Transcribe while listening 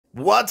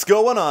What's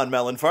going on,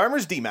 melon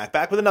farmers? DMac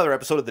back with another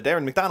episode of the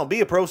Darren McDonald Be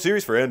a Pro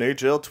series for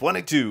NHL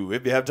 22.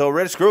 If you haven't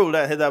already scrolled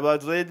down, hit that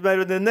button.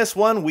 Better than this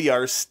one, we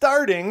are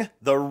starting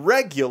the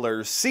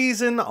regular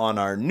season on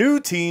our new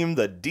team,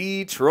 the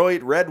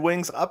Detroit Red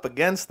Wings, up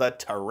against the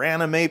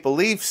Toronto Maple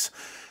Leafs.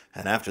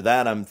 And after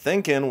that, I'm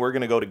thinking we're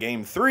going to go to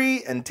Game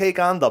 3 and take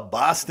on the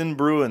Boston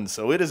Bruins.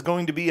 So it is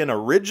going to be an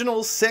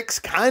original six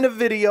kind of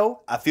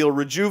video. I feel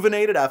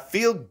rejuvenated. I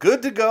feel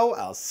good to go.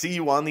 I'll see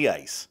you on the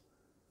ice.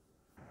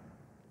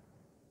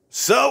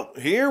 So,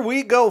 here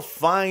we go,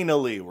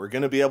 finally. We're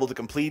going to be able to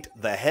complete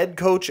the head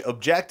coach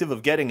objective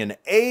of getting an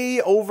A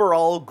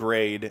overall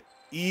grade.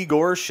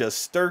 Igor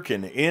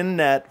Shesterkin in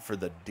net for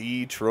the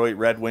Detroit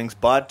Red Wings,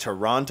 but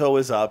Toronto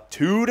is up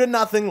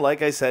 2-0.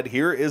 Like I said,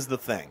 here is the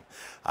thing.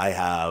 I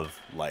have,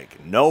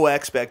 no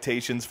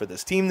expectations for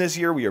this team this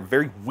year. We are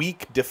very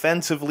weak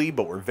defensively,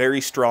 but we're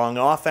very strong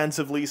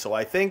offensively, so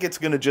I think it's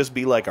going to just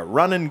be like a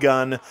run and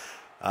gun,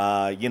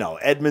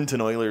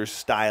 Edmonton Oilers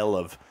style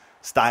of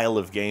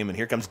game. And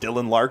here comes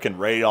Dylan Larkin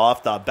right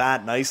off the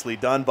bat. Nicely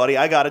done, buddy.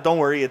 I got it. Don't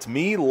worry. It's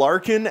me,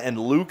 Larkin, and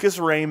Lucas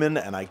Raymond.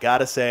 And I got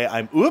to say,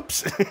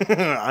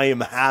 I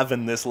am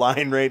having this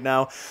line right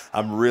now.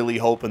 I'm really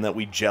hoping that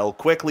we gel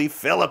quickly.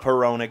 Philip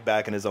Hronek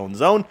back in his own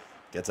zone.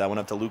 Gets that one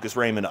up to Lucas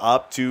Raymond.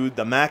 Up to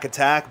the Mac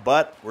attack,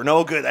 but we're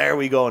no good. There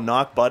we go.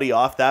 Knock Buddy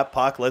off that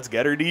puck. Let's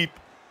get her deep.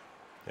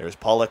 There's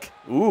Pollock.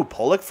 Ooh,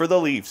 Pollock for the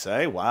Leafs,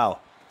 eh? Wow.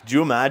 Could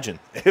you imagine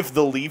if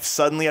the Leafs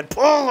suddenly had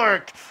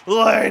Pollock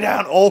lay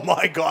down? Oh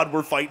my God,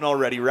 we're fighting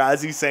already.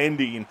 Razzie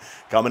Sandin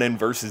coming in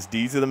versus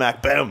D to the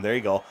Mac. Boom, there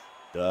you go.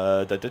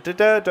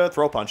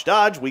 Throw punch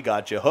dodge. We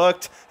got you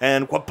hooked.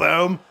 And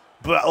boom.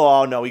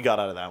 Oh no, he got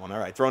out of that one. All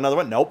right, throw another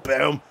one. Nope,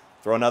 boom.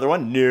 Throw another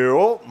one.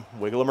 No.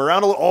 Wiggle him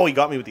around a little. Oh, he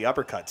got me with the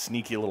uppercut.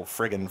 Sneaky little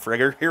friggin'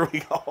 frigger. Here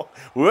we go.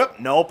 Whoop.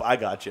 Nope. I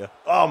got you.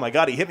 Oh, my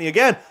God. He hit me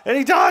again. And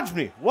he dodged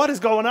me. What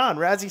is going on?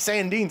 Razzie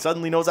Sandin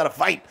suddenly knows how to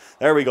fight.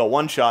 There we go.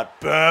 One shot.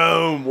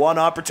 Boom. One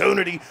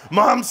opportunity.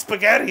 Mom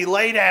spaghetti.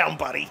 Lay down,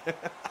 buddy.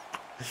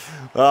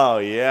 Oh,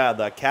 yeah.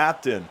 The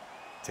captain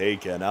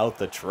taking out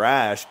the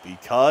trash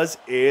because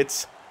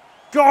it's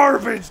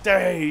garbage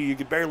day. You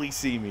can barely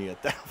see me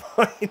at that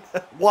point.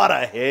 What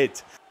a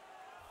hit.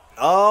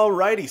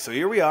 Alrighty, so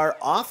here we are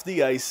off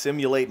the ice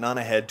simulating on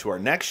ahead to our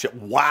next shift.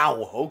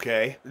 Wow,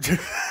 okay.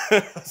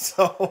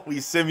 So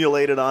we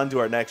simulated on to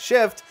our next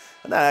shift,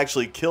 and that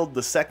actually killed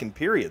the second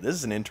period. This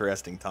is an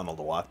interesting tunnel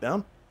to walk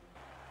down.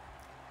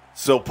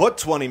 So put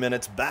 20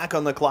 minutes back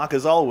on the clock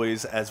as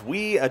always as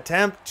we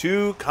attempt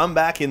to come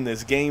back in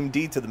this game.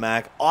 D to the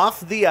Mac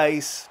off the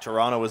ice.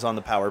 Toronto is on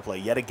the power play.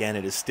 Yet again,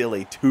 it is still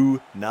a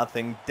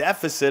 2-0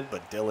 deficit,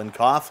 but Dylan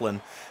Coughlin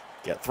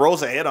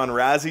throws a hit on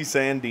Razzie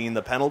Sandin.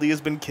 The penalty has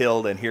been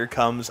killed, and here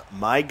comes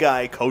my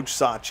guy, Coach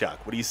Sawchuk.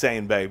 What are you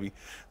saying, baby?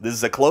 This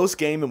is a close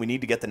game, and we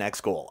need to get the next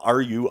goal. Are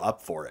you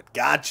up for it?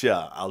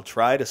 Gotcha. I'll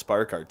try to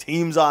spark our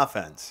team's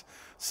offense.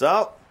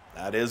 So,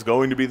 that is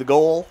going to be the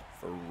goal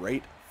for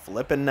right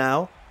flipping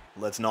now.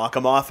 Let's knock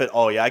him off it.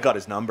 Oh, yeah, I got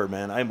his number,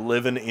 man. I'm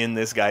living in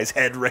this guy's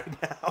head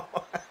right now.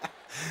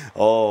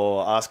 Oh,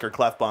 Oscar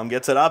Clefbaum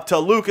gets it up to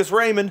Lucas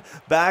Raymond.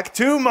 Back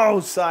to Mo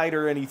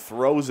Sider, and he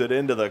throws it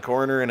into the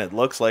corner, and it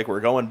looks like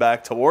we're going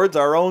back towards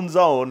our own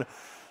zone.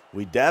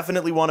 We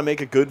definitely want to make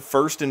a good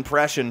first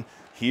impression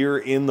here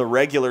in the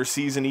regular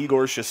season.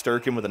 Igor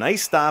Shesterkin with a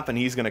nice stop, and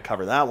he's going to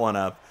cover that one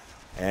up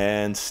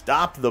and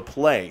stop the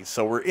play.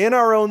 So we're in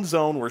our own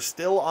zone. We're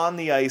still on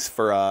the ice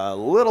for a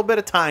little bit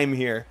of time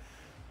here.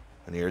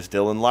 And here's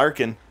Dylan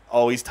Larkin.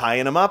 Oh, he's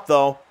tying him up,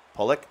 though.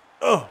 Pollock.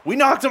 Oh, we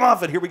knocked him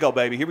off it. Here we go,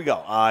 baby. Here we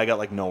go. I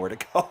got nowhere to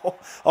go.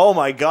 Oh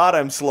my God,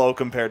 I'm slow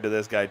compared to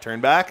this guy.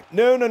 Turn back.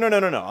 No.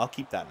 I'll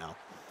keep that now.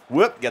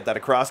 Whoop, get that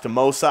across to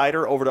Mo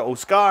Sider, over to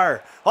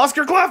Oscar.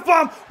 Oscar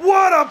Clefbaum,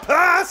 what a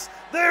pass!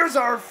 There's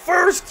our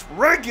first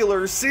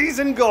regular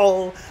season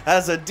goal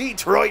as a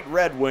Detroit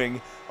Red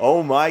Wing.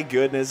 Oh my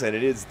goodness, and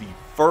it is the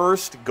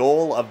first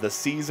goal of the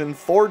season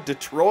for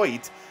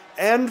Detroit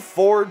and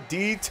for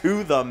D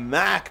to the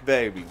Mac,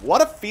 baby.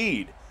 What a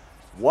feed.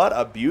 What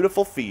a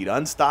beautiful feed.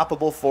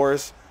 Unstoppable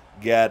force.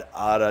 Get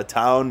out of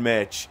town,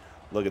 Mitch.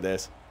 Look at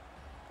this.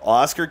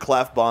 Oscar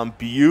Clefbaum,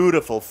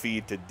 beautiful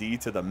feed to D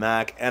to the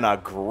Mac, and a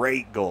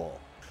great goal.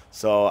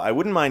 So I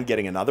wouldn't mind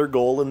getting another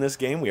goal in this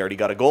game. We already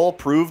got a goal,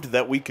 proved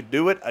that we could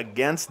do it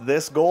against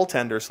this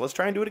goaltender. So let's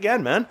try and do it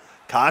again, man.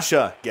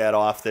 Kasha, get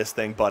off this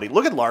thing, buddy.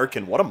 Look at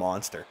Larkin. What a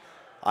monster.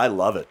 I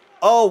love it.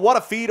 Oh, what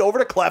a feed over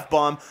to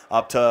Clefbaum.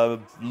 Up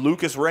to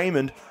Lucas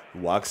Raymond, who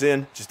walks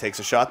in, just takes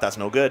a shot. That's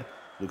no good.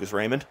 Lucas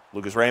Raymond.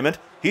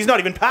 He's not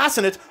even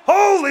passing it.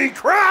 Holy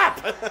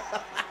crap!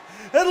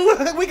 And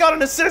look, we got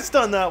an assist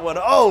on that one.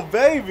 Oh,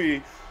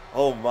 baby.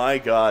 Oh, my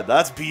God.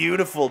 That's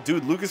beautiful.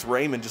 Dude, Lucas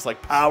Raymond just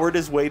powered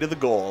his way to the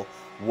goal.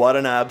 What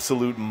an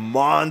absolute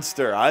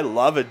monster. I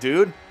love it,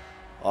 dude.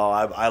 Oh,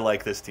 I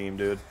like this team,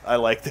 dude. I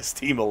like this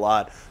team a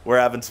lot. We're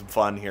having some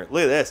fun here.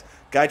 Look at this.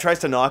 Guy tries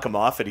to knock him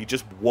off it. He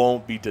just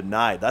won't be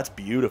denied. That's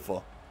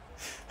beautiful.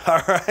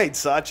 All right,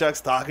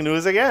 Sawchuk's talking to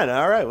us again.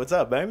 All right, what's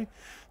up, baby?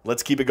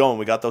 Let's keep it going.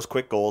 We got those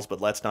quick goals, but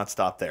let's not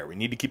stop there. We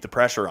need to keep the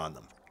pressure on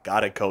them.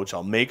 Got it, coach.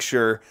 I'll make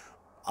sure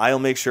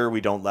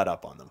we don't let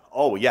up on them.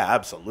 Oh, yeah,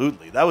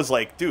 absolutely. That was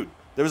like, dude,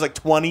 there was like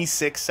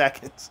 26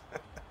 seconds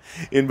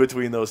in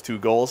between those two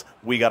goals.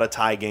 We got a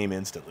tie game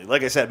instantly.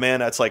 Like I said, man,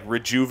 that's like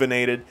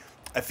rejuvenated.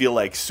 I feel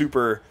like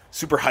super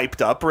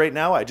hyped up right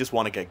now. I just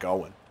want to get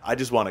going. I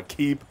just want to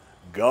keep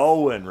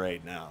going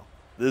right now.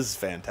 This is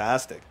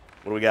fantastic.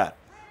 What do we got?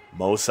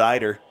 Mo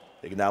Sider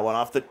taking that one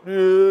off the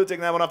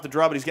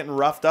draw, but he's getting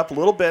roughed up a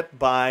little bit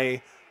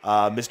by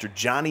Mr.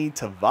 Johnny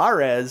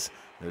Tavares.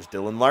 There's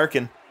Dylan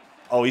Larkin.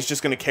 Oh, he's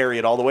just going to carry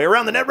it all the way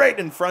around the net right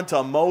in front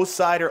of Mo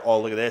Sider.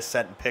 Oh, look at this,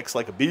 setting picks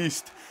like a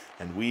beast.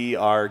 And we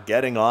are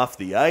getting off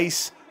the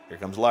ice. Here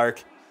comes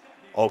Lark.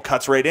 Oh,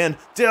 cuts right in.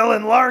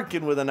 Dylan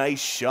Larkin with a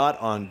nice shot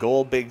on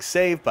goal. Big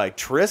save by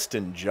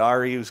Tristan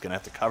Jarry, who's going to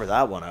have to cover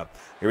that one up.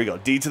 Here we go.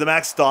 D to the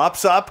max,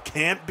 stops up.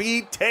 Can't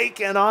be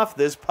taken off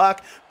this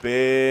puck.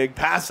 Big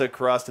pass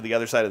across to the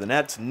other side of the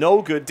net. It's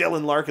no good.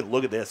 Dylan Larkin,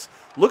 look at this.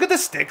 Look at the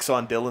sticks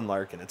on Dylan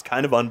Larkin. It's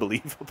kind of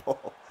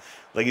unbelievable.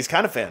 Like, he's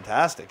kind of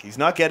fantastic. He's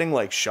not getting,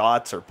 like,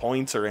 shots or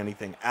points or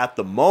anything at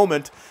the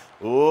moment.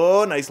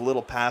 Oh, nice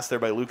little pass there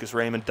by Lucas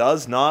Raymond.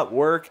 Does not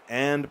work.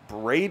 And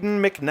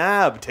Braden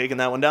McNabb taking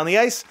that one down the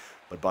ice.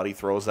 But Buddy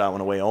throws that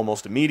one away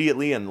almost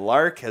immediately. And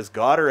Lark has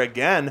got her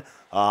again.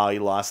 He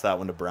lost that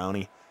one to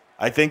Brownie.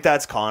 I think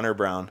that's Connor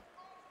Brown.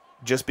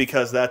 Just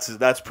because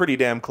that's pretty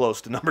damn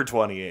close to number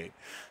 28.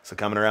 So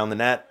coming around the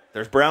net,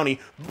 there's Brownie.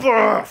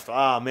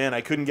 Ah, man,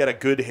 I couldn't get a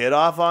good hit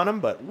off on him,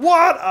 but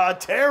what a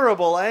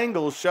terrible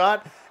angle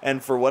shot.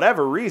 And for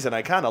whatever reason,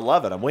 I kind of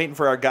love it. I'm waiting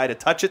for our guy to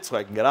touch it so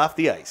I can get off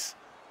the ice.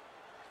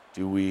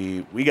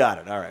 We got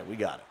it. All right, we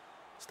got it.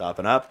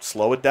 Stopping up,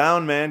 slow it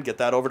down, man. Get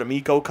that over to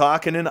Mikko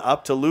Kokkonen,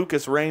 up to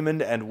Lucas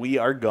Raymond, and we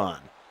are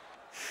gone.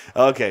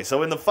 Okay,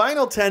 so in the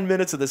final 10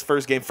 minutes of this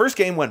first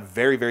game went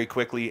very, very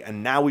quickly,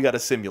 and now we got a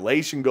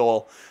simulation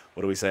goal.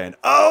 What are we saying?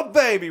 Oh,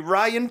 baby,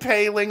 Ryan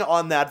Paling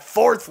on that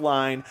fourth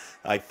line.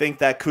 I think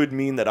that could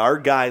mean that our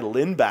guy,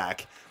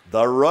 Lindback,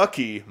 the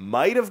rookie,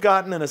 might have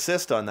gotten an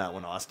assist on that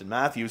one. Austin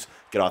Matthews,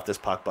 get off this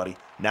puck, buddy.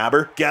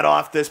 Nabber, get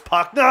off this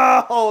puck.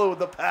 No,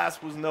 the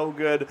pass was no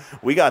good.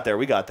 We got there.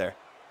 What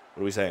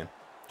are we saying?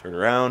 Turn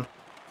around.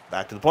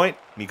 Back to the point.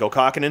 Mikko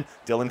Kokkonen,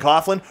 Dylan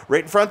Coughlin,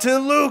 right in front to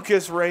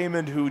Lucas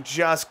Raymond, who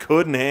just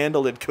couldn't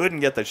handle it, couldn't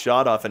get the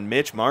shot off, and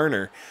Mitch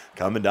Marner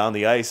coming down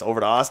the ice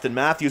over to Austin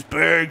Matthews.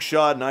 Big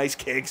shot, nice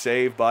kick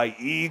save by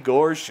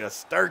Igor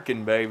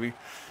Shesterkin, baby.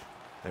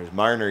 There's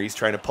Marner. He's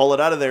trying to pull it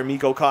out of there.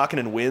 Mikko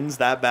Kokkonen wins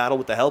that battle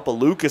with the help of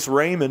Lucas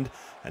Raymond,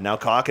 and now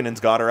Kokkonen's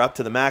got her up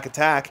to the Mac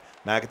attack.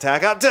 Mac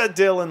attack up to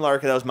Dylan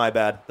Larkin. That was my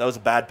bad. That was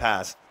a bad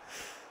pass.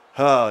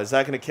 Oh, is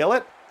that going to kill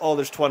it? Oh,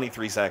 there's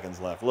 23 seconds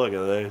left. Look at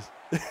this.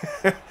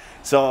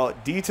 So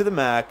D to the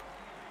Mac,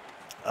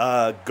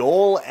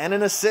 goal and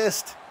an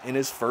assist in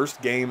his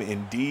first game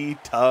in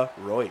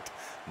Detroit.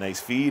 Nice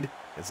feed,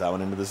 gets that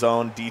one into the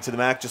zone. D to the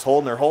Mac, just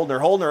holding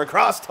her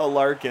across to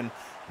Larkin.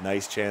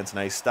 Nice chance,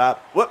 nice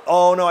stop. Whoop!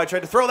 Oh no, I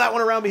tried to throw that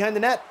one around behind the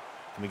net.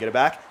 Can we get it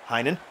back?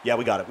 Heinen, yeah,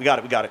 we got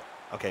it.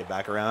 Okay,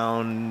 back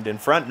around in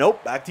front.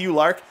 Nope, back to you,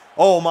 Lark.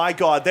 Oh my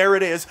God, there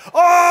it is.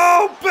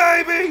 Oh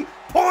baby!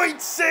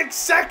 0.6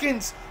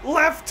 seconds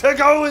left to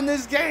go in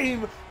this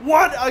game.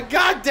 What a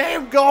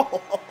goddamn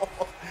goal.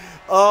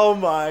 Oh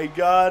my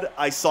God.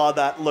 I saw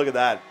that. Look at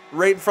that.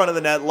 Right in front of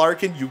the net.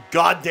 Larkin, you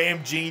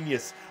goddamn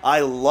genius. I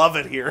love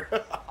it here.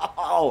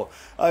 Oh,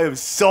 I am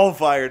so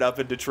fired up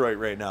in Detroit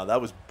right now. That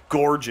was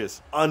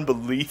gorgeous.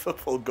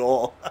 Unbelievable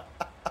goal.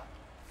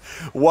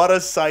 What a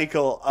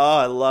cycle. Oh,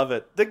 I love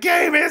it. The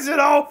game isn't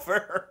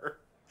over.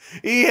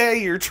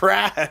 EA, you're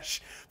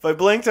trash. If I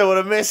blinked, I would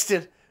have missed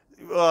it.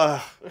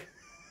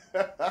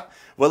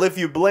 Well, if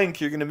you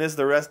blink, you're going to miss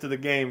the rest of the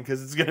game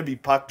because it's going to be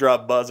puck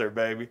drop buzzer,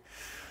 baby.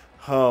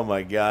 Oh,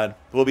 my God.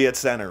 We'll be at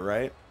center,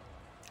 right?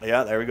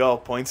 Yeah, there we go.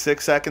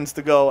 0.6 seconds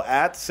to go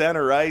at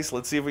center ice.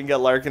 Let's see if we can get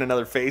Larkin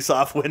another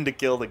face-off win to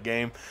kill the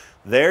game.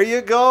 There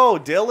you go.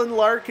 Dylan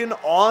Larkin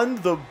on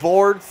the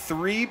board.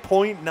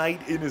 3-point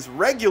night in his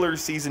regular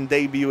season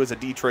debut as a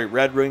Detroit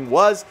Red Wing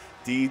was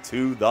D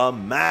to the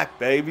Mac,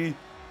 baby.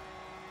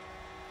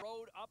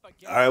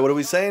 All right, what are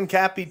we saying,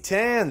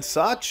 Capitan?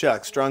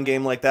 Sawchuk, strong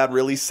game like that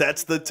really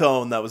sets the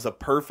tone. That was a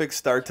perfect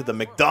start to the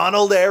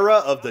McDonald era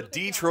of the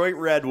Detroit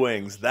Red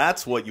Wings.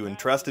 That's what you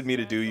entrusted me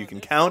to do. You can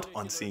count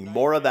on seeing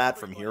more of that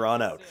from here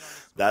on out.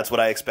 That's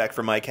what I expect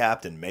from my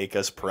captain. Make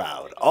us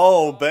proud.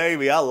 Oh,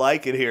 baby, I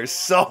like it here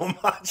so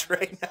much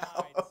right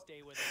now.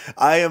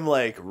 I am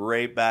like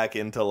right back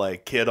into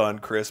like kid on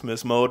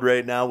Christmas mode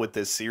right now with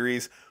this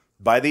series.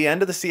 By the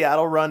end of the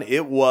Seattle run,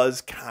 it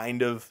was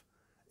kind of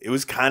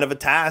a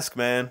task,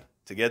 man,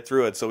 to get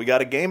through it. So we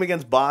got a game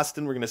against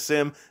Boston. We're going to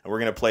sim, and we're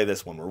going to play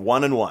this one. We're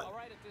 1-1.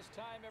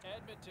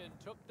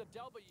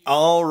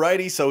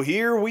 Alrighty, so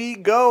here we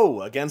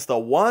go against the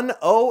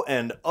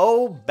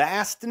 1-0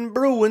 Boston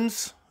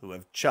Bruins, who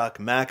have Chuck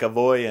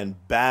McAvoy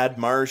and Bad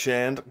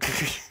Marchand.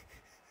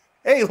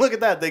 Hey, look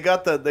at that. They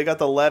got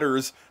the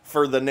letters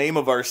for the name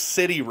of our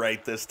city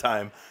right this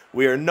time.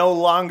 We are no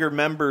longer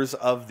members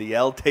of the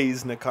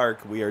Eltes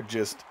Nakark. We are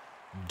just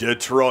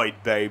Detroit,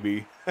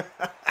 baby.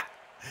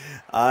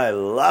 I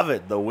love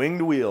it. The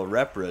winged wheel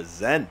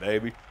represent,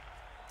 baby.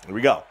 Here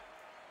we go.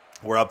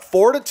 We're up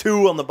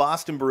 4-2 on the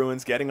Boston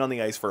Bruins, getting on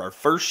the ice for our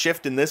first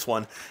shift in this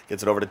one.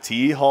 Gets it over to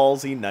T.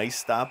 Halsey. Nice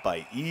stop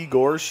by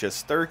Igor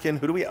Shesterkin.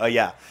 Who do we... Oh,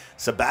 yeah.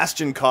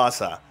 Sebastian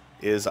Casa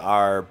is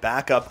our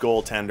backup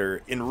goaltender.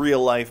 In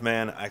real life,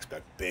 man, I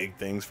expect big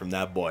things from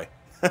that boy.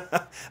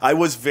 I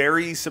was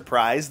very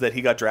surprised that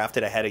he got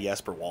drafted ahead of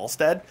Jesper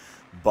Wallstedt,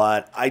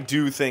 but I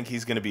do think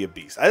he's going to be a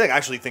beast. I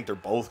actually think they're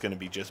both going to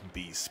be just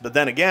beasts. But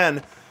then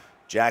again,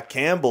 Jack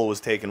Campbell was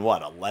taken,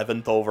 what,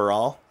 11th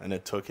overall? And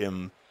it took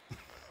him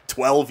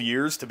 12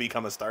 years to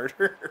become a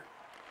starter.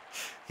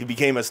 He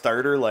became a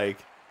starter, like,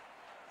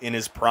 in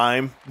his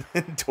prime,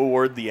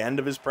 toward the end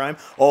of his prime.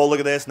 Oh, look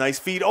at this. Nice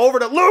feed over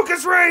to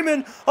Lucas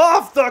Raymond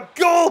off the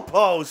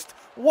goalpost.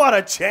 What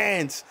a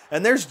chance.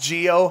 And there's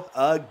Gio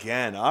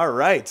again. All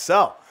right,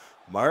 so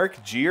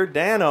Mark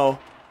Giordano.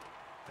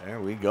 There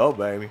we go,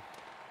 baby.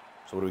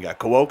 So what do we got?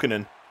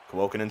 Kuokkanen.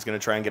 Kuokkanen's going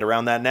to try and get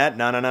around that net.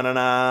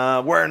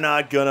 No. We're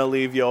not going to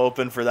leave you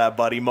open for that,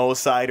 buddy. Mo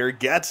Sider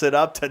gets it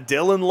up to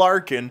Dylan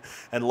Larkin.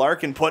 And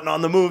Larkin putting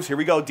on the moves. Here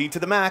we go. D to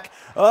the Mac.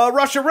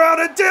 Rush around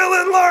to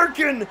Dylan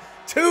Larkin.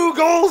 2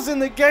 goals in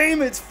the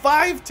game. It's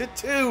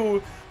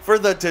 5-2 for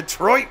the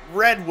Detroit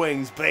Red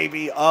Wings,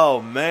 baby.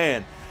 Oh,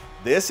 man.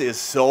 This is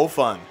so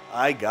fun.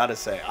 I got to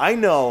say. I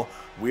know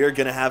we are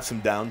going to have some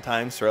down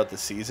times throughout the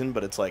season,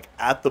 but it's like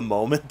at the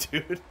moment,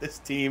 dude, this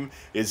team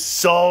is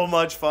so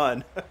much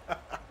fun.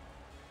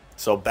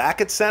 So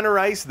back at center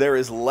ice, there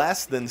is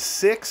less than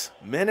 6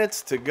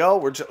 minutes to go.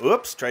 We're just,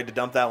 oops, tried to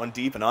dump that one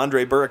deep, and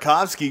Andrei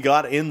Burakovsky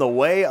got in the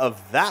way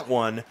of that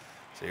one.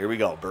 So here we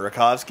go.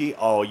 Burakovsky.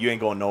 Oh, you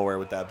ain't going nowhere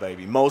with that,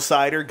 baby. Mo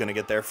Sider, going to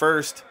get there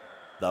first.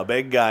 The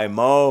big guy,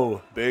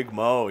 Mo. Big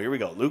Mo. Here we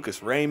go.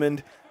 Lucas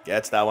Raymond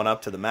gets that one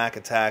up to the Mac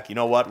attack. You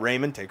know what,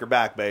 Raymond? Take her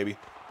back, baby.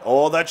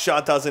 Oh, that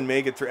shot doesn't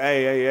make it through.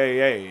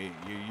 Hey.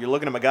 You're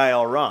looking at my guy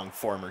all wrong.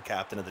 Former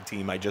captain of the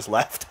team I just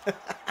left.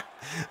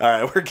 All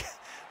right,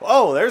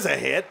 oh, there's a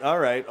hit. All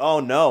right. Oh,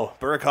 no.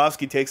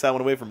 Burakovsky takes that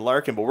one away from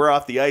Larkin, but we're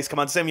off the ice. Come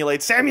on,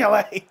 simulate.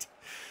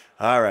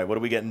 All right, what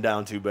are we getting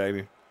down to,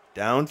 baby?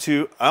 Down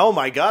to... Oh,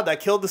 my God, that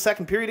killed the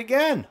second period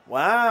again.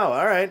 Wow,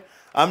 all right.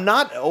 I'm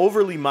not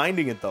overly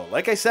minding it, though.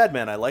 Like I said,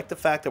 man, I like the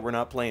fact that we're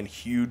not playing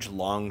huge,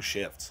 long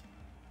shifts.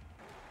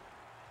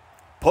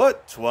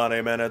 Put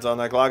 20 minutes on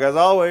the clock, as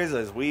always,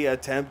 as we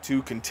attempt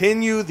to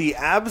continue the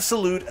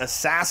absolute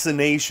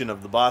assassination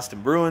of the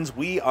Boston Bruins.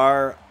 We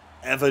are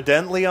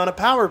evidently on a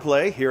power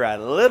play here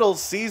at Little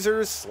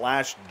Caesars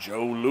 /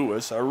 Joe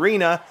Louis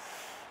Arena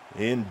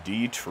in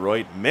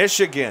Detroit,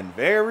 Michigan.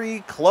 Very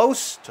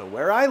close to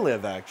where I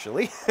live,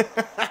 actually.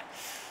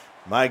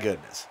 My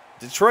goodness.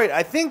 Detroit,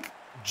 I think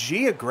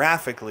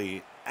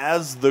geographically,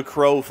 as the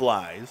crow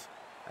flies,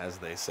 as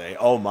they say.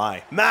 Oh,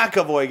 my.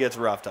 McAvoy gets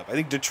roughed up. I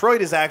think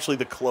Detroit is actually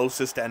the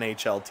closest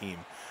NHL team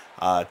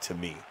to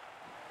me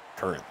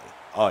currently.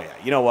 Oh, yeah.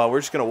 You know what? We're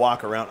just going to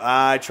walk around.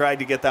 I tried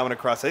to get that one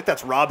across. I think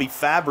that's Robbie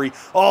Fabry.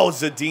 Oh,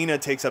 Zadina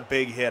takes a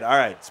big hit. All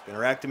right.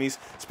 Spinnerectomies.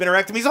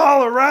 Spinnerectomies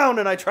all around,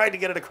 and I tried to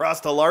get it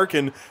across to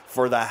Larkin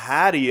for the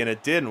Hattie, and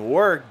it didn't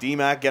work.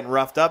 DMac getting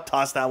roughed up.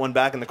 Tossed that one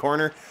back in the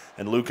corner,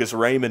 and Lucas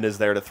Raymond is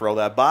there to throw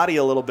that body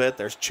a little bit.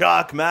 There's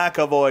Chuck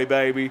McAvoy,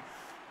 baby.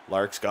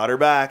 Lark's got her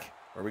back.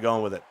 Where are we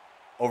going with it?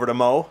 Over to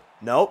Mo.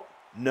 Nope.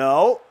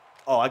 No.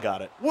 Oh, I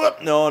got it.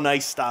 Whoop. No,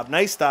 nice stop.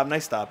 Nice stop.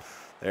 Nice stop.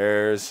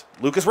 There's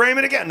Lucas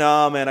Raymond again.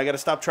 No, man, I got to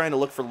stop trying to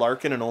look for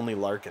Larkin and only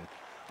Larkin.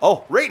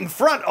 Oh, right in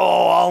front. Oh,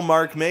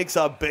 Allmark makes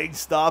a big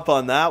stop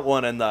on that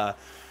one, and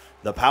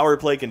the power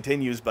play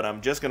continues, but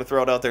I'm just going to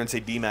throw it out there and say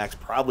DMac's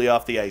probably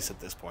off the ice at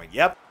this point.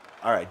 Yep.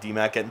 All right,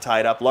 DMac getting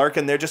tied up.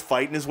 Larkin, they're just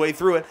fighting his way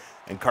through it,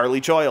 and Carly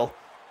Choyle,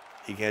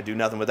 he can't do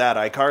nothing with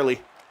that.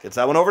 Carly gets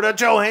that one over to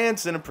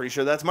Johansson. I'm pretty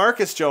sure that's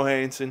Marcus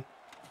Johansson.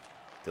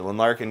 Dylan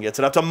Larkin gets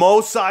it up to Mo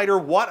Sider.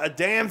 What a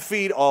damn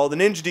feed. Oh, the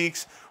Ninja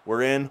Deeks.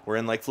 We're in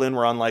like Flynn.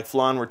 We're on like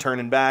Flan. We're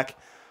turning back.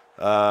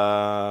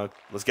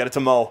 Let's get it to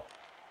Mo.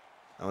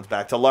 That one's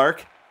back to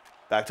Lark.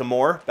 Back to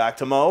Moore. Back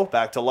to Mo.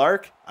 Back to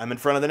Lark. I'm in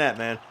front of the net,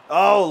 man.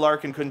 Oh,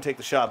 Larkin couldn't take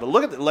the shot. But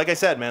look at, like I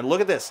said, man, look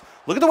at this.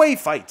 Look at the way he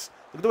fights.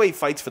 Look at the way he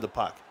fights for the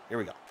puck. Here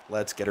we go.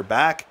 Let's get her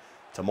back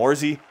to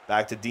Morsey.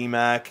 Back to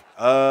DMac.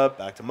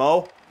 Back to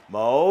Mo.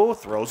 Mo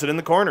throws it in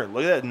the corner.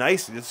 Look at that.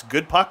 Nice. It's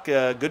good puck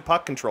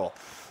control.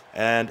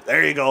 And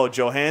there you go,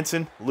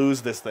 Johansson.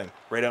 Lose this thing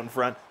right out in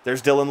front.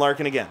 There's Dylan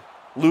Larkin again.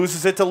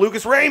 Loses it to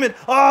Lucas Raymond.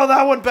 Oh,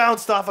 that one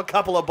bounced off a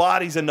couple of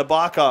bodies, and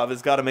Nabokov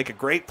has got to make a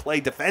great play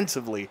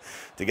defensively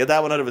to get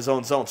that one out of his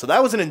own zone. So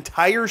that was an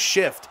entire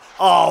shift.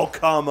 Oh,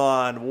 come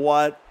on.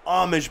 What?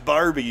 Amish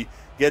Barbie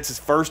gets his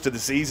first of the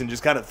season,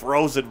 just kind of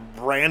throws it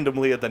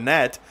randomly at the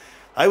net.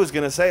 I was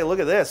going to say, look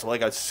at this,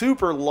 like a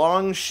super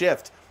long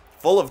shift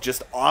full of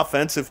just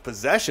offensive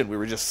possession. We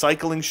were just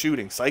cycling,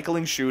 shooting.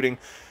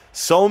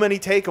 So many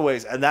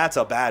takeaways, and that's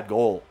a bad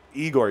goal.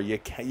 Igor, you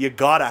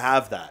got to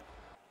have that.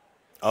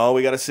 Oh,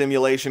 we got a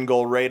simulation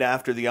goal right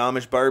after the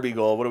Amish Barbie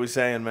goal. What are we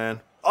saying,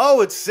 man? Oh,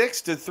 Oh, it's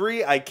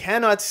 6-3. I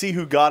cannot see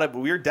who got it, but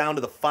we're down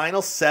to the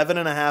final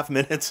 7.5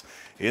 minutes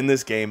in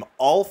this game,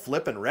 all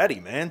flipping ready,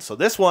 man. So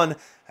this one,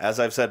 as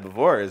I've said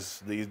before,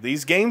 is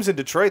these games in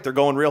Detroit, they're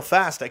going real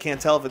fast. I can't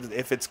tell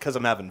if it's because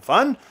I'm having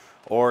fun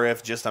or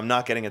if just I'm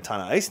not getting a ton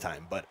of ice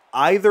time. But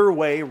either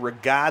way,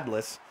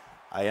 regardless,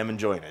 I am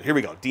enjoying it. Here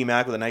we go.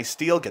 DMac with a nice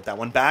steal. Get that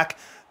one back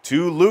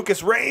to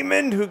Lucas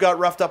Raymond, who got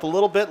roughed up a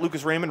little bit.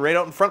 Lucas Raymond right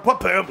out in front.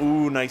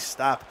 Ooh, nice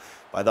stop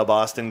by the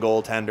Boston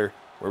goaltender.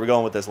 Where are we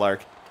going with this,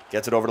 Lark?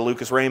 Gets it over to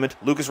Lucas Raymond.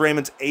 Lucas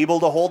Raymond's able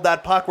to hold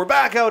that puck. We're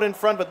back out in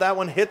front, but that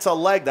one hits a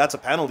leg. That's a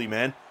penalty,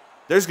 man.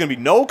 There's going to be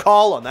no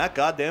call on that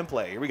goddamn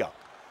play. Here we go.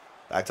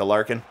 Back to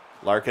Larkin.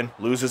 Larkin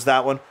loses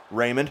that one.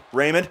 Raymond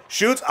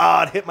shoots.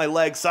 Ah, it hit my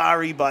leg.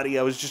 Sorry, buddy.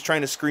 I was just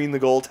trying to screen the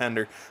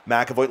goaltender.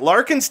 McAvoy.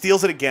 Larkin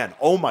steals it again.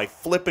 Oh, my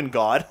flippin'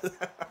 God.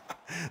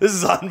 This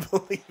is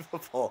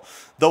unbelievable.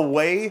 The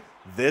way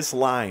this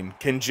line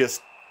can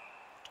just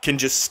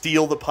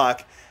steal the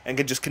puck and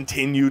can just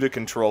continue to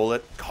control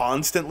it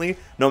constantly,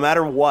 no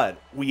matter what.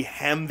 We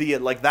hem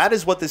like that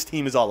is what this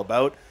team is all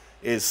about,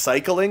 is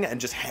cycling and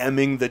just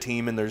hemming the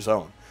team in their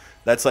zone.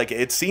 That's like,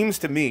 it seems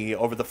to me,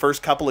 over the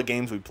first couple of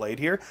games we played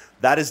here,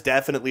 that is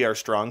definitely our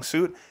strong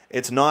suit.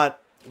 It's not,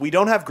 we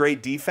don't have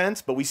great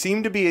defense, but we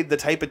seem to be the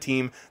type of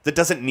team that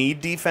doesn't need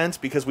defense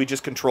because we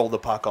just control the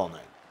puck all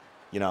night.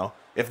 You know,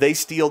 if they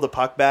steal the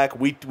puck back,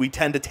 we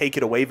tend to take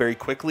it away very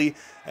quickly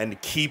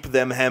and keep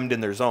them hemmed in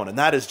their zone. And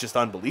that is just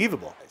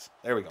unbelievable.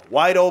 There we go.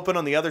 Wide open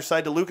on the other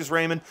side to Lucas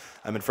Raymond.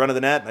 I'm in front of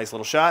the net. Nice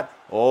little shot.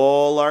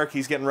 Oh, Lark,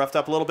 he's getting roughed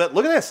up a little bit.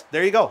 Look at this.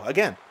 There you go.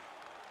 Again.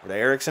 Over to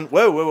Erickson.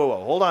 Whoa.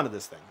 Hold on to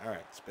this thing. All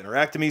right.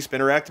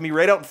 Spinnerectomy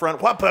right out in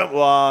front.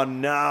 Oh,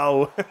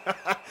 no.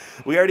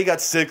 We already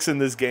got 6 in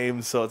this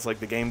game, so it's like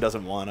the game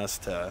doesn't want us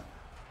to...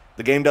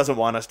 The game doesn't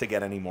want us to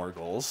get any more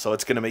goals, so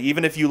it's going to make,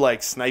 even if you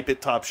like snipe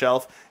it top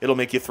shelf, it'll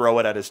make you throw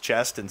it at his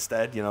chest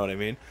instead, you know what I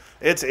mean?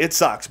 It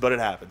sucks, but it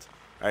happens.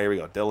 All right, here we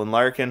go. Dylan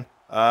Larkin,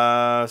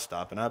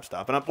 stopping up.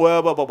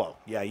 Whoa.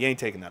 Yeah, you ain't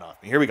taking that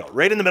off me. Here we go.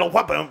 Right in the middle.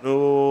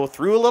 Oh,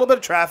 through a little bit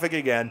of traffic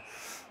again,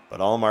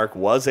 but Allmark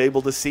was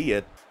able to see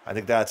it. I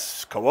think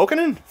that's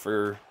Kowokinen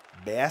for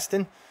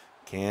Baston.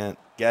 Can't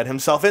get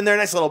himself in there.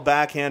 Nice little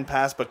backhand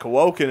pass, but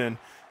Kowokinen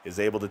is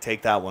able to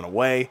take that one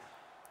away.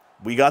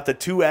 We got the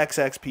 2x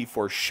XP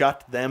for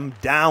shut them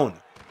down.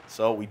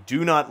 So we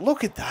do not...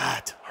 Look at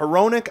that.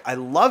 Hronek, I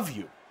love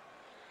you.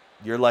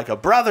 You're like a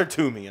brother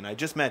to me, and I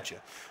just met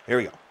you. Here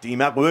we go.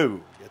 DMac,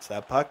 woo. Gets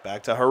that puck.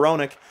 Back to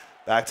Hronek.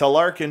 Back to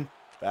Larkin.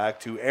 Back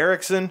to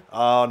Erickson.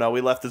 Oh, no,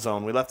 we left the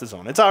zone.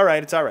 It's all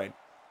right. So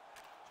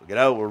get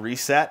out. We'll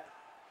reset.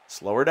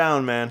 Slow her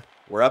down, man.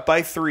 We're up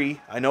by 3.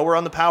 I know we're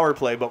on the power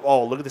play, but,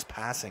 oh, look at this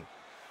passing.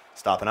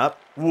 Stopping up.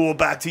 Ooh,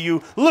 back to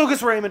you.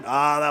 Lucas Raymond.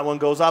 Ah, that one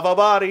goes off a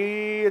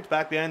body. It's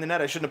back behind the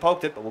net. I shouldn't have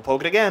poked it, but we'll poke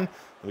it again.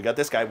 We got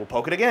this guy. We'll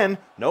poke it again.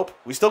 Nope.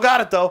 We still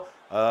got it, though.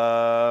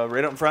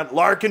 Right up in front.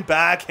 Larkin,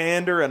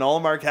 backhander, and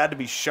Allmark had to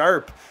be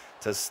sharp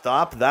to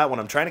stop that one.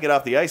 I'm trying to get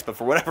off the ice, but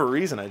for whatever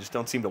reason, I just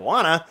don't seem to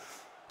wanna.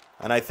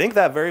 And I think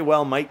that very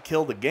well might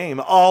kill the game.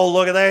 Oh,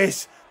 look at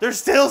this. They're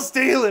still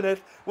stealing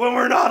it when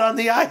we're not on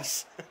the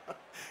ice.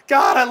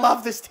 God, I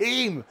love this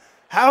team.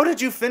 How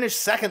did you finish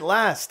second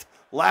last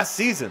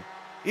season?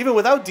 Even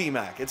without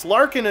DMac. It's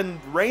Larkin and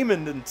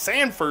Raymond and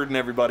Sanford and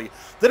everybody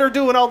that are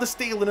doing all the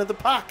stealing of the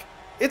puck.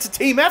 It's a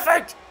team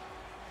effort.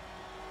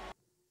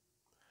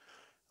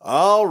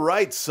 All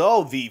right,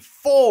 so the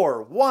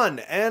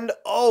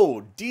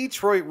 4-1-0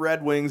 Detroit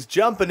Red Wings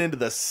jumping into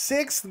the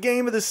 6th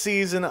game of the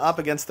season up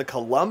against the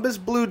Columbus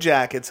Blue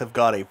Jackets have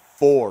got a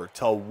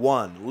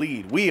 4-1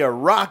 lead. We are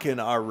rocking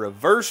our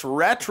reverse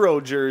retro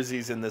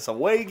jerseys in this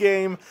away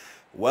game.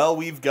 Well,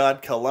 we've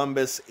got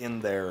Columbus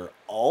in their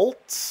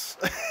alts,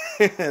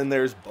 and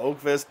there's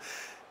Boqvist.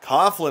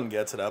 Coughlin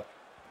gets it up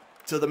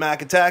to the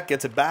Mac attack,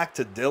 gets it back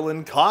to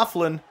Dylan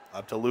Coughlin,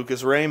 up to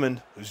Lucas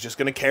Raymond, who's just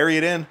going to carry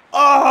it in.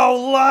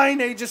 Oh,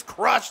 Laine just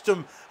crushed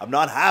him. I'm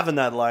not having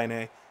that,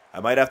 Laine. I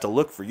might have to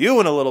look for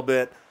you in a little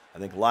bit. I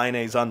think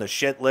Laine's on the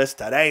shit list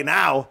today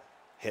now.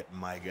 Hitting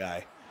my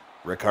guy.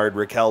 Ricard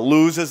Raquel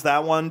loses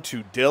that one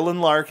to Dylan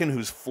Larkin,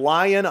 who's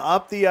flying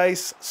up the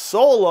ice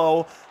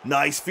solo.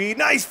 Nice feed.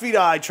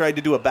 I tried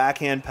to do a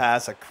backhand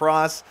pass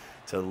across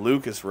to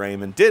Lucas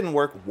Raymond. Didn't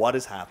work. What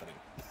is happening?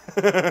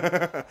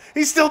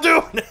 He's still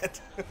doing it.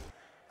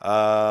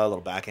 A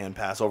little backhand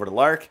pass over to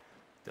Lark.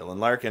 Dylan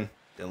Larkin.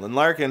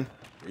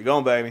 Where you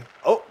going, baby?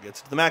 Oh,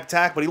 gets to the Mac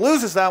attack, but he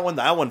loses that one.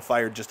 That one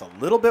fired just a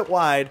little bit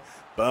wide.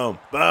 Boom.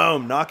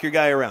 Knock your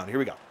guy around. Here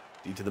we go.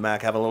 D to the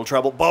Mac having a little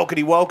trouble.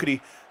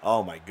 Wokety.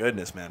 Oh, my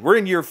goodness, man. We're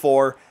in year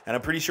 4, and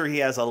I'm pretty sure he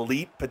has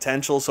elite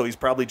potential, so he's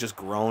probably just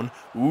grown.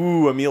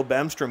 Ooh, Emil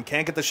Bemstrom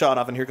can't get the shot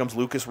off, and here comes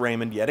Lucas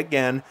Raymond yet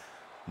again.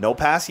 No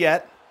pass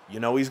yet.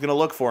 You know he's going to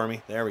look for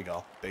me. There we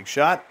go. Big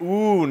shot.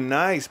 Ooh,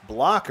 nice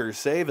blocker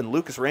save, and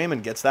Lucas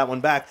Raymond gets that one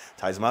back.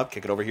 Ties him up.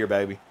 Kick it over here,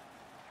 baby.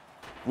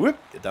 Whoop.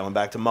 Get that one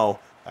back to Mo.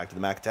 Back to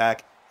the Mac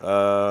attack. Where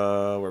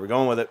are we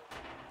going with it?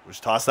 We'll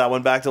just toss that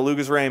one back to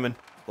Lucas Raymond.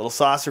 Little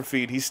saucer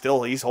feed. He's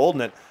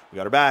holding it. We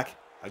got her back.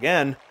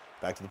 Again.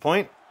 Back to the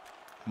point.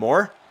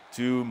 More.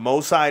 to Mo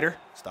Seider.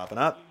 Stopping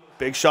up.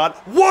 Big shot.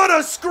 What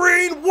a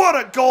screen! What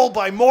a goal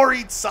by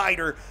Maurice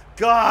Seider.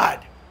 God,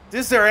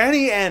 is there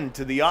any end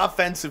to the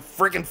offensive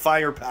freaking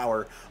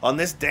firepower on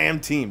this damn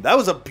team? That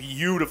was a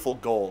beautiful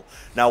goal.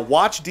 Now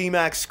watch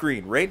DMac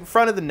screen right in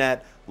front of the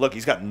net. Look,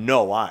 he's got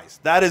no eyes.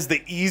 That is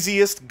the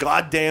easiest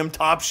goddamn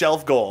top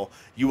shelf goal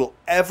you will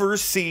ever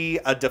see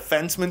a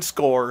defenseman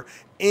score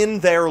in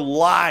their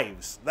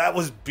lives. That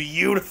was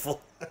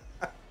beautiful.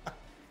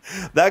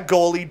 That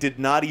goalie did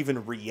not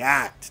even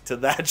react to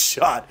that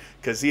shot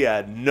because he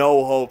had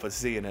no hope of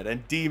seeing it.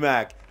 And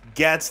DMac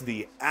gets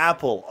the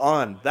apple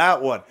on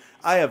that one.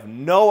 I have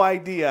no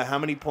idea how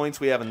many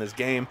points we have in this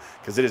game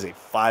because it is a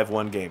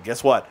 5-1 game.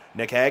 Guess what?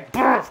 Nick Hague,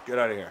 get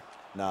out of here.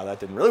 No, that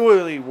didn't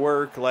really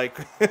work like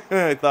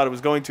I thought it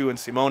was going to. And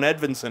Simone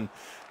Edvinsson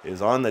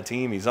is on the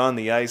team. He's on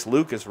the ice.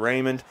 Lucas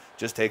Raymond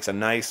just takes a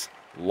nice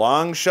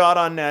long shot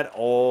on net.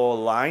 Oh,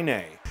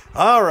 line.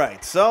 All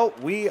right, so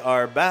we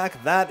are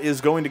back. That is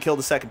going to kill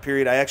the second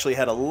period. I actually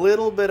had a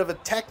little bit of a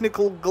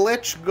technical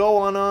glitch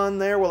going on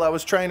there while I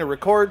was trying to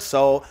record,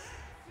 so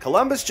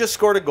Columbus just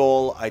scored a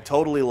goal. I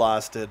totally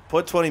lost it.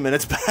 Put 20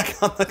 minutes back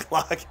on the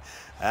clock,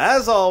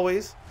 as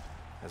always,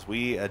 as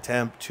we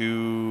attempt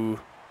to...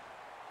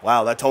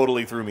 Wow, that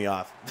totally threw me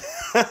off.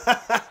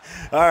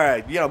 All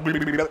right, you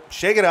know,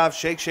 shake it off,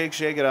 shake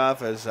it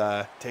off, as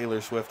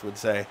Taylor Swift would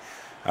say.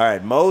 All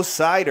right, Mo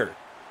Seider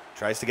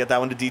tries to get that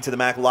one to D to the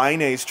Mac.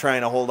 Line's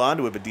trying to hold on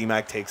to it, but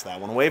D-Mac takes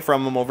that one away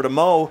from him. Over to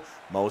Mo.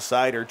 Mo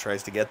Seider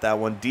tries to get that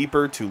one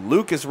deeper to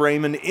Lucas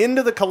Raymond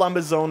into the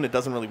Columbus zone. It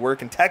doesn't really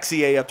work. And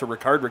Texier up to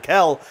Ricard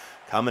Raquel,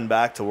 coming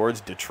back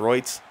towards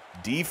Detroit's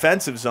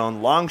defensive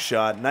zone. Long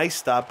shot. Nice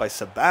stop by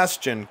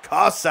Sebastian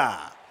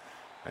Cossa.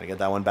 Trying to get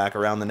that one back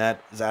around the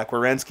net. Zach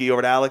Werenski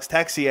over to Alex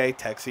Texier.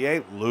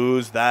 Texier,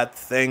 lose that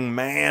thing,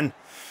 man.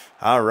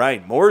 All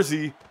right,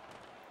 Morsey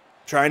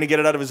trying to get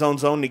it out of his own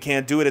zone, and he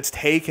can't do it. It's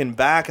taken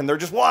back, and they're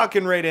just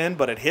walking right in,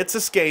 but it hits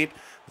a skate. It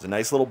was a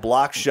nice little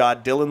block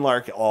shot. Dylan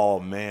Larkin. Oh,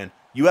 man.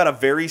 You had a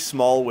very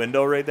small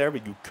window right there,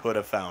 but you could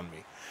have found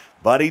me.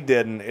 But he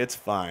didn't. It's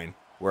fine.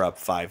 We're up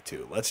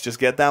 5-2. Let's just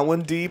get that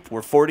one deep.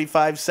 We're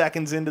 45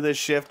 seconds into this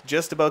shift.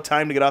 Just about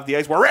time to get off the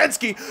ice.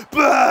 Werenski,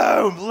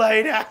 boom,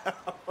 lay down.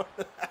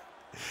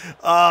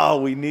 Oh,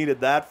 we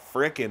needed that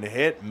frickin'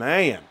 hit,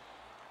 man.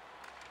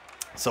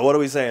 So what are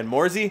we saying?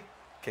 Morsey,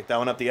 kick that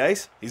one up the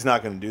ice? He's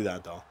not going to do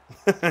that, though.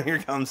 Here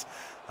comes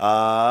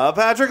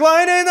Patrick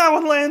Laine, and that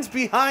one lands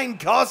behind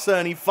Cossa,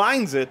 and he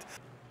finds it.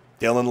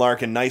 Dylan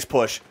Larkin, nice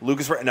push.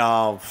 Lucas,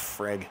 no,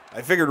 frig.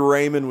 I figured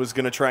Raymond was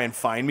going to try and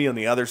find me on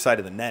the other side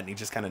of the net, and he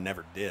just kind of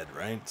never did,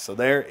 right? So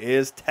there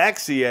is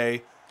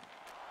Texier.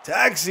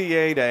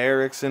 Texier to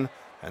Eriksson.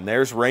 And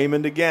there's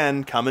Raymond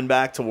again, coming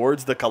back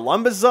towards the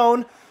Columbus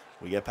zone.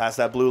 We get past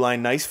that blue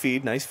line. Nice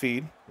feed, nice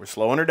feed. We're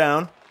slowing her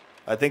down.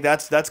 I think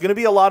that's going to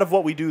be a lot of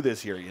what we do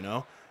this year, you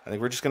know? I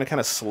think we're just going to kind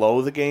of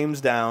slow the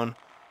games down,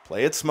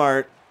 play it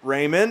smart.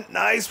 Raymond,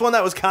 nice one.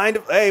 That was kind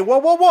of... Hey,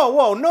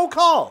 whoa. No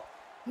call.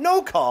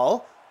 No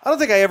call. I don't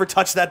think I ever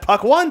touched that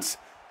puck once.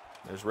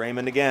 There's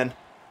Raymond again.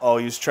 Oh,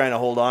 he was trying to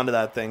hold on to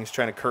that thing. He's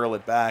trying to curl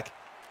it back.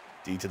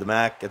 D to the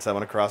Mac. Gets that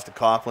one across to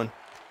Coughlin.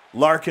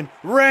 Larkin.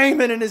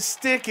 Raymond and his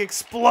stick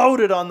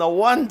exploded on the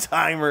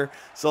one-timer.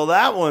 So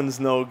that one's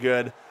no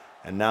good.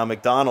 And now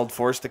McDonald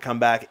forced to come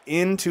back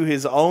into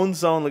his own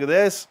zone. Look at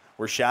this.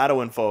 We're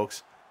shadowing,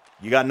 folks.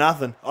 You got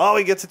nothing. Oh,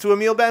 he gets it to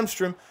Emil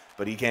Bemstrom.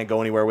 But he can't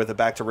go anywhere with it.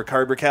 Back to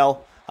Ricard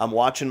Raquel. I'm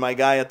watching my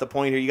guy at the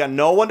point here. You got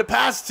no one to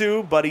pass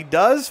to, but he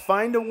does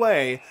find a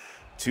way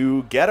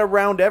to get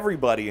around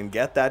everybody and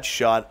get that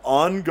shot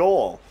on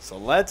goal. So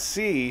let's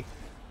see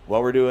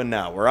what we're doing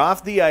now. We're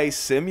off the ice,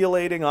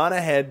 simulating on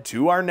ahead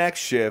to our next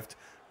shift,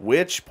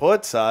 which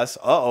puts us...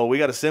 Uh-oh, we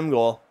got a sim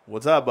goal.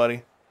 What's up,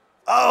 buddy?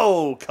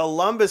 Oh,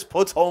 Columbus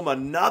puts home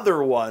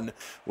another one.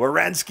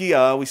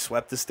 Werenski, we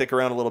swept the stick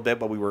around a little bit,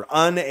 but we were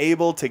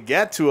unable to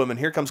get to him. And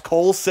here comes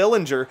Cole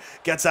Sillinger.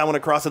 Gets that one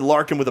across, and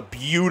Larkin with a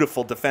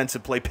beautiful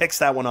defensive play. Picks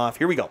that one off.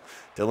 Here we go.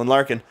 Dylan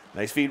Larkin.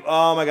 Nice feed.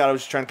 Oh, my God. I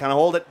was just trying to kind of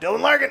hold it.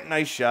 Dylan Larkin.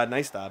 Nice shot.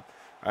 Nice stop.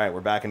 All right,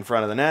 we're back in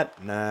front of the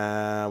net.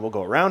 Nah, we'll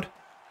go around.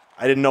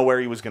 I didn't know where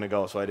he was going to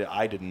go, so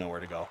I didn't know where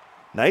to go.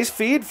 Nice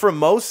feed from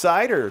Mo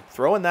Seider.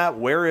 Throwing that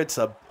where it's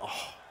a...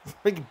 Oh,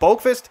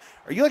 Boakfist,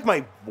 are you like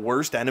my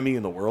worst enemy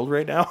in the world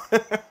right now?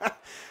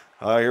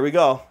 Oh, here we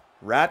go.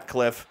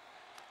 Ratcliffe.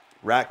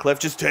 Ratcliffe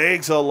just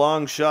takes a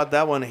long shot.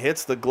 That one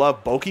hits the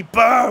glove. Bokey,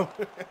 boom!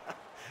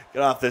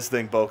 Get off this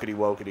thing, Bokety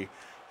Wokety.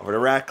 Over to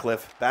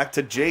Ratcliffe. Back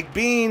to Jake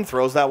Bean.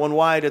 Throws that one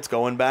wide. It's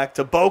going back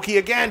to Bokey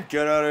again.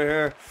 Get out of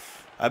here.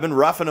 I've been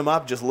roughing him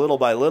up just little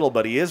by little,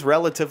 but he is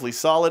relatively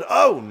solid.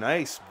 Oh,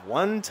 nice.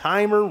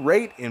 One-timer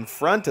right in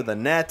front of the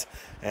net.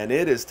 And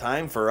it is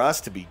time for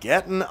us to be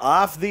getting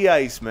off the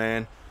ice,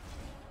 man.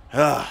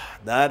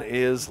 That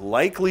is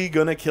likely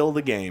going to kill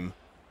the game.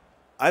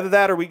 Either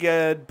that or we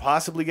could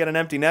possibly get an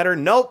empty netter.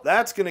 Nope,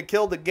 that's going to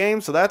kill the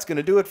game, so that's going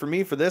to do it for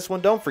me for this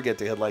one. Don't forget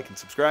to hit like and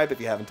subscribe if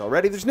you haven't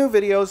already. There's new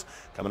videos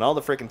coming all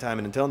the frickin' time,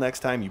 and until next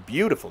time, you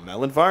beautiful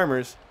melon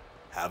farmers,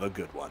 have a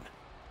good one.